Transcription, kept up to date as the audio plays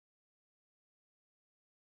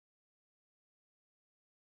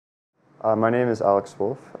My name is Alex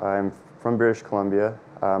Wolf. I'm from British Columbia.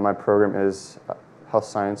 My program is Health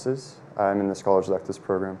Sciences. I'm in the Scholars Electives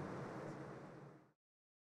program.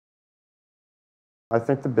 I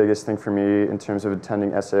think the biggest thing for me in terms of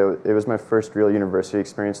attending SAO, it was my first real university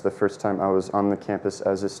experience, the first time I was on the campus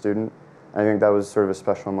as a student. I think that was sort of a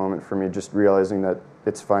special moment for me, just realizing that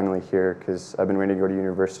it's finally here, because I've been waiting to go to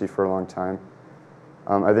university for a long time.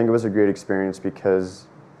 I think it was a great experience because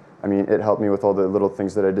it helped me with all the little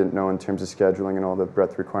things that I didn't know in terms of scheduling and all the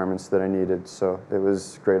breadth requirements that I needed, so it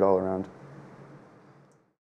was great all around.